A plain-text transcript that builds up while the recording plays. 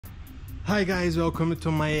Hi guys, welcome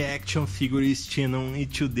to my action figures channel,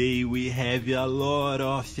 and today we have a lot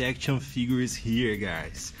of action figures here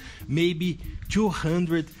guys. Maybe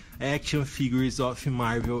 200 action figures of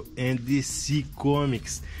Marvel and DC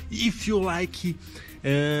Comics. If you like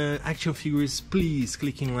action figures, please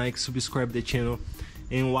click in like, subscribe the channel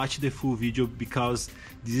and watch the full video, because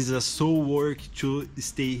this is a soul work to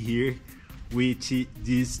stay here with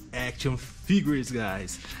these action figures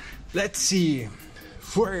guys. Let's see.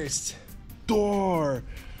 First, Thor,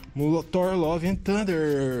 Thor Love and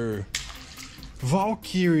Thunder,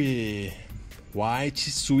 Valkyrie, White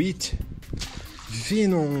Sweet,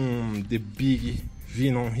 Venom, the big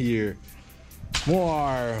Venom here,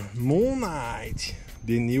 more Moon Knight,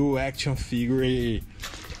 the new action figure,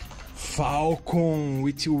 Falcon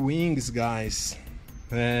with wings guys,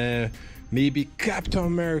 maybe Captain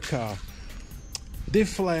America, The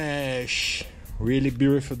Flash, really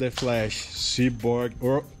beautiful The Flash, Cyborg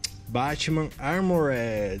or Batman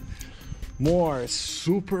Armored, more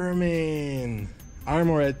Superman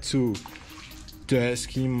Armored 2,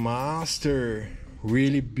 Taskmaster,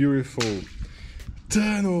 really beautiful,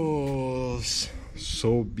 Thanos,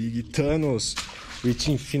 so big Thanos with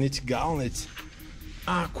Infinite Gauntlet,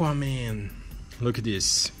 Aquaman, look at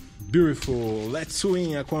this, beautiful, let's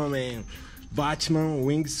swing Aquaman, Batman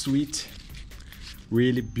Wingsuit,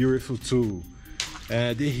 really beautiful too.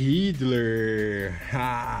 The Riddler,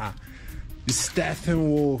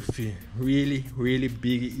 SteppenWolf, really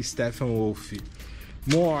big SteppenWolf.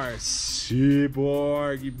 More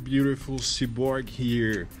Cyborg, beautiful Cyborg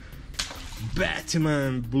here.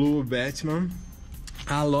 Batman, blue Batman,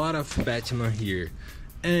 a lot of Batman here.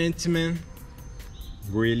 Ant-Man,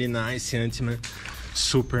 really nice Ant-Man.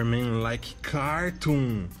 Superman like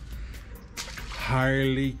cartoon.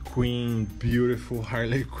 Harley Quinn, beautiful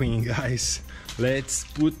Harley Quinn guys. Let's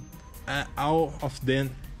put all of them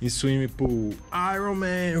in swimming pool. Iron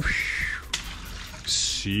Man,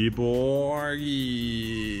 Cyborg.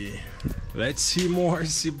 Let's see more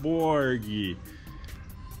Cyborg.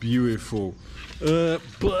 Beautiful.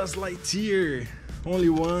 Buzz Lightyear, only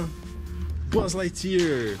one. Buzz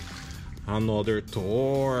Lightyear. Another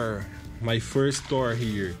Thor. My first Thor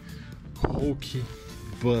here.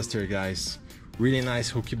 Hulkbuster, guys. Really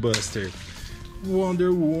nice Hulkbuster.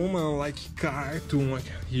 Wonder Woman like cartoon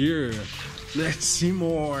here. Let's see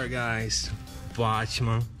more guys.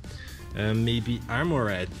 Batman, maybe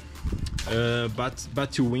Armored,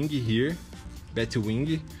 Batwing here,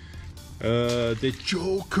 Batwing, the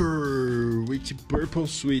Joker with purple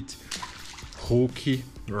suit, Hulk,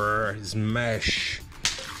 smash,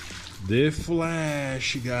 the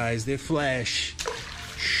Flash guys, the Flash,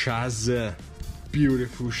 Shazam,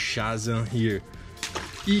 beautiful Shazam here.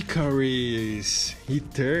 Icarus,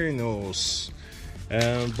 Eternals,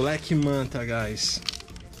 Black Manta guys,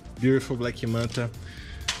 beautiful Black Manta,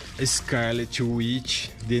 Scarlet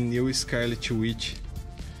Witch, the new Scarlet Witch,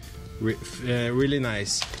 really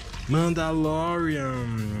nice.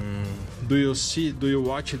 Mandalorian, do you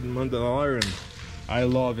watch Mandalorian? I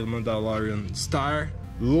love Mandalorian. Star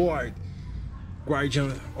Lord,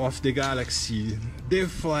 Guardian of the Galaxy, The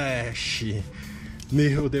Flash,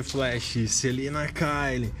 The Flash, Selena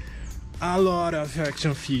Kyle, a lot of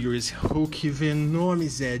action figures. Hulk, Venom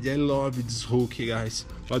Zed, I love this Hulk guys.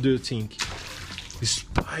 What do you think?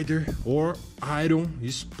 Spider or Iron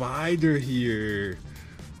Spider here.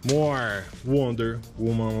 More Wonder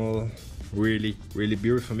Woman, really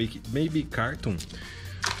beautiful, maybe cartoon.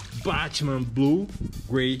 Batman, blue,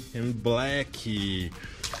 gray and black.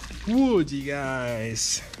 Woody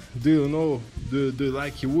guys, do you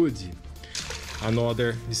like Woody?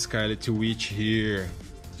 Another Scarlet Witch here.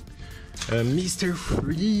 Mr.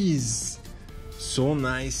 Freeze, so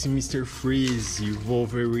nice Mr. Freeze.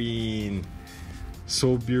 Wolverine,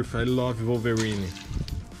 so beautiful, I love Wolverine.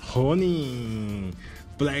 Ronin,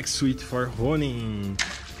 black suit for Ronin.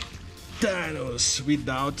 Thanos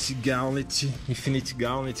without gauntlet, infinite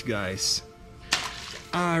gauntlet guys.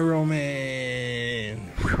 Iron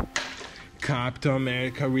Man, Captain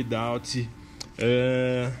America without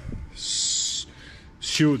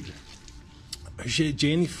shield.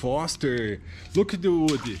 Jane Foster, look at the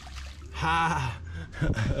wood.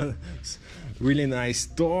 Really nice.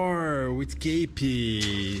 Thor with cape,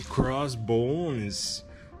 Crossbones,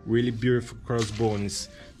 really beautiful Crossbones.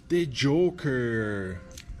 The Joker,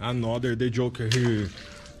 another The Joker here.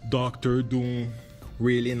 Doctor Doom,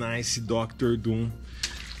 really nice Doctor Doom.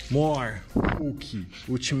 More Hulk,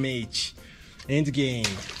 Ultimate, Endgame,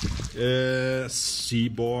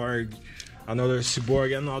 Cyborg, another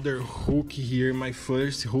Cyborg, another Hulk here, my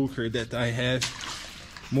first Hulker that I have.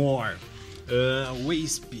 More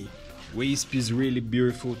Wasp is really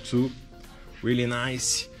beautiful too. really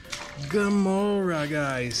nice. Gamora,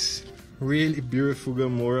 guys, really beautiful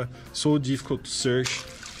Gamora, so difficult to search.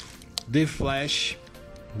 The Flash,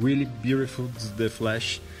 really beautiful, The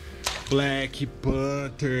Flash. Black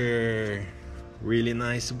Panther, really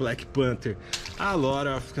nice Black Panther. A lot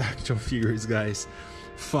of action figures, guys.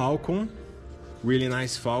 Falcon, really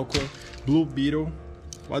nice Falcon. Blue Beetle,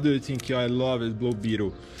 what do you think? I love it, Blue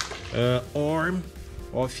Beetle. Arm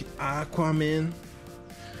of Aquaman.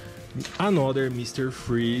 Another Mr.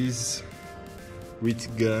 Freeze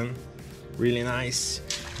with gun, really nice.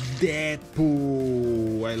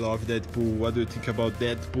 Deadpool, I love Deadpool. What do you think about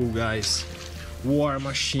Deadpool, guys? War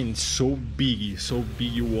Machine, so big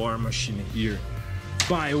War Machine here.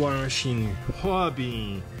 Bye, War Machine.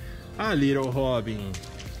 Robin, a little Robin.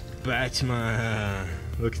 Batman,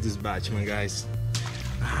 look at this Batman, guys.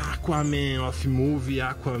 Aquaman of movie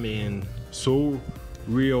Aquaman, so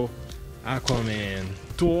real Aquaman.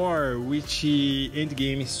 Thor, which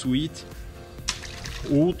endgame suite.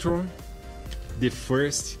 Ultron, the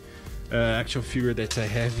first action figure that I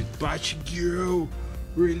have. Batgirl,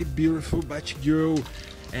 really beautiful Batgirl.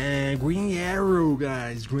 And Green Arrow,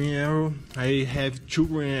 guys, Green Arrow. I have 2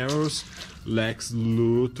 Green Arrows. Lex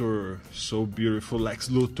Luthor, so beautiful Lex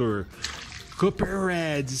Luthor.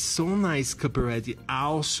 CooperHead, so nice CooperHead,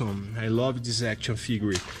 awesome. I love this action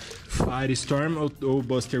figure. Firestorm,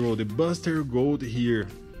 Buster Gold, the Buster Gold here,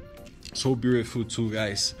 so beautiful too,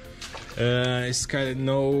 guys. Scarlet,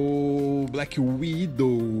 no. Black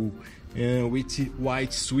Widow with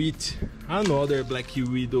white suit. Another Black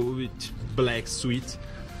Widow with black suit.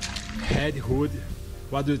 Head Hood.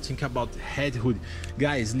 What do you think about Head Hood?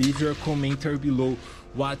 Guys, leave your commenter below.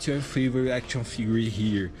 What's your favorite action figure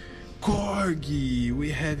here? Korg,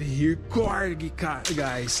 we have here Korg,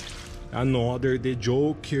 guys. Another the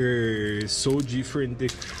Joker, so different.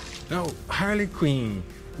 Now Harley Quinn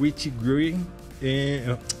with green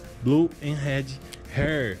and blue and red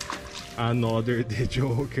hair. Another the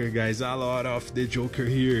Joker, guys. A lot of the Joker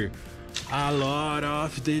here. A lot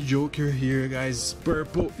of the Joker here, guys.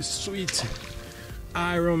 Purple sweet.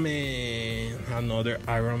 Iron Man, another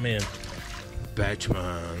Iron Man.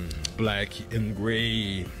 Batman, black and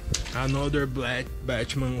gray. Another black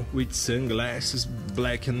Batman with sunglasses,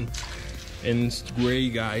 black and gray,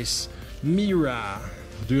 guys. Mira,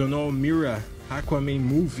 do you know Mira? Aquaman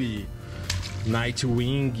movie.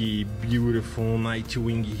 Nightwing, beautiful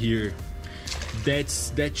Nightwing here.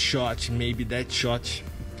 That's that shot, maybe that shot.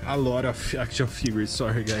 A lot of action figures,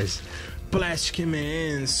 sorry guys. Plastic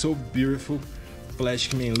Man, so beautiful.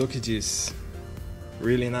 Plastic Man, look at this,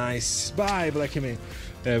 really nice. Bye, Plastic Man.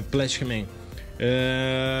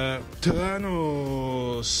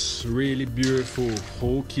 Thanos, really beautiful.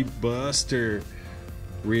 Hulkbuster,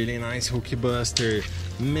 really nice Hulkbuster.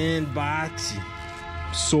 Man-Bat,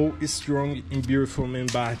 so strong and beautiful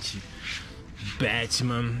Man-Bat.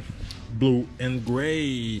 Batman, blue and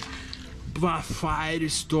gray.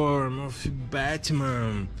 Firestorm of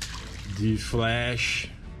Batman. The Flash,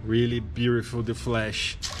 really beautiful The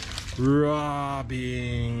Flash.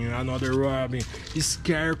 Robin, another Robin.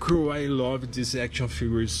 Scarecrow, I love this action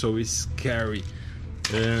figure, so scary.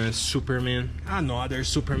 Superman, another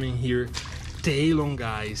Superman here. Talon,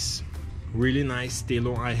 guys, really nice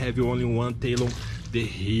Talon. I have only one Talon, the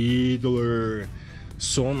Riddler,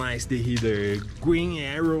 so nice the Riddler. Green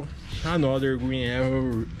Arrow, another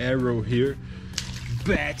Green Arrow here.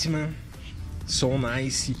 Batman, so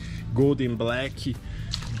nice, gold and black.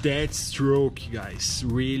 Deathstroke, guys,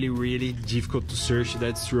 really difficult to search.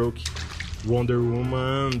 Deathstroke. Wonder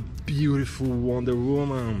Woman, beautiful Wonder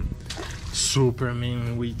Woman.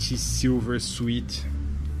 Superman with silver suit,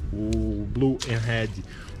 blue and red.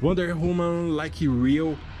 Wonder Woman like a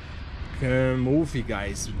real movie,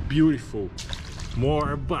 guys, beautiful.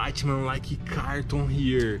 More Batman like a cartoon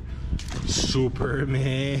here.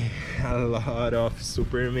 Superman, a lot of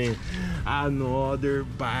Superman. Another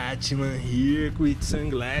Batman here with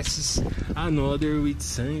sunglasses. Another with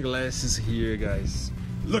sunglasses here, guys.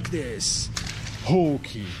 Look at this. Hulk,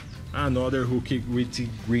 another Hulk with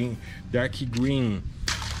green, dark green.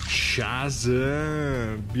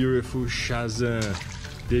 Shazam, beautiful Shazam.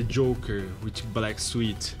 The Joker with black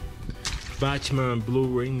suit. Batman,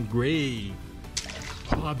 blue and gray.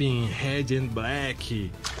 Robin, red and black.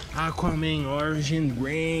 Aquaman, orange and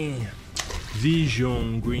green.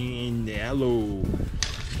 Vision, green and yellow.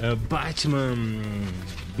 Batman,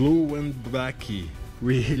 blue and black.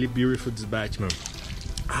 Really beautiful this Batman.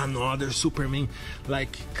 Another Superman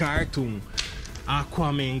like cartoon.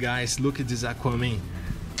 Aquaman, guys, look at this Aquaman.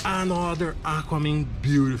 Another Aquaman,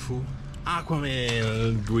 beautiful.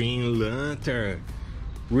 Aquaman, Green Lantern,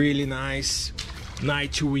 really nice.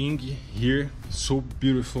 Nightwing here, so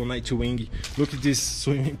beautiful. Nightwing. Look at this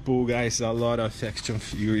swimming pool, guys. A lot of action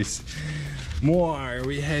figures. More,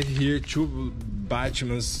 we have here two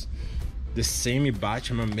Batmans, the same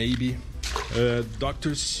Batman maybe.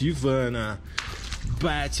 Dr. Sivana,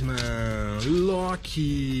 Batman,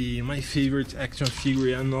 Loki, my favorite action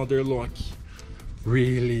figure, another Loki.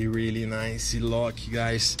 Really nice Loki,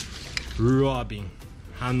 guys. Robin,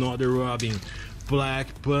 another Robin.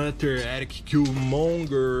 Black Panther, Eric Killmonger.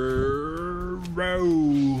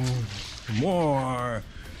 More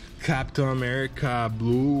Captain America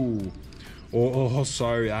Blue. Oh,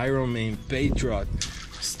 sorry, Iron Man, Patriot,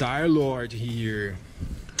 Star-Lord here.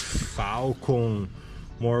 Falcon,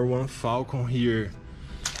 more one Falcon here.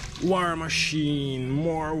 War Machine,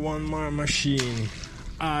 more Machine.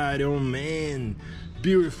 Iron Man,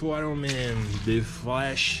 beautiful Iron Man. The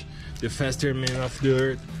Flash, the faster man of the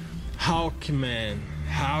earth. Hawkman,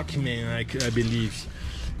 I believe.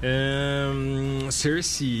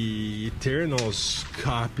 Cersei, Thanos,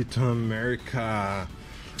 Captain America.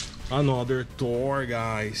 Another Thor,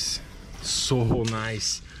 guys. So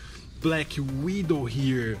nice. Black Widow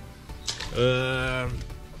here.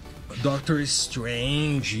 Doctor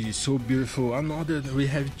Strange, so beautiful. Another, we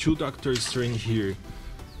have two Doctor Strange here.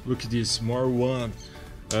 Look at this, more one.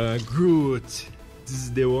 Groot, this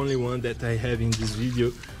is the only one that I have in this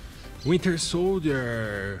video. Winter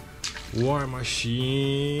Soldier, War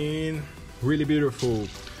Machine, really beautiful.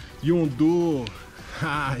 Yondu,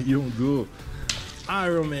 Yondu.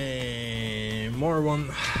 Iron Man, more one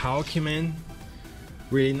Hawkman,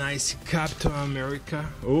 really nice. Captain America,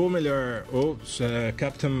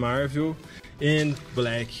 Captain Marvel, and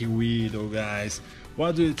Black Widow, guys.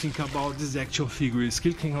 What do you think about these action figures?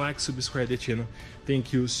 Click like, subscribe the channel.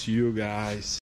 Thank you, see you guys.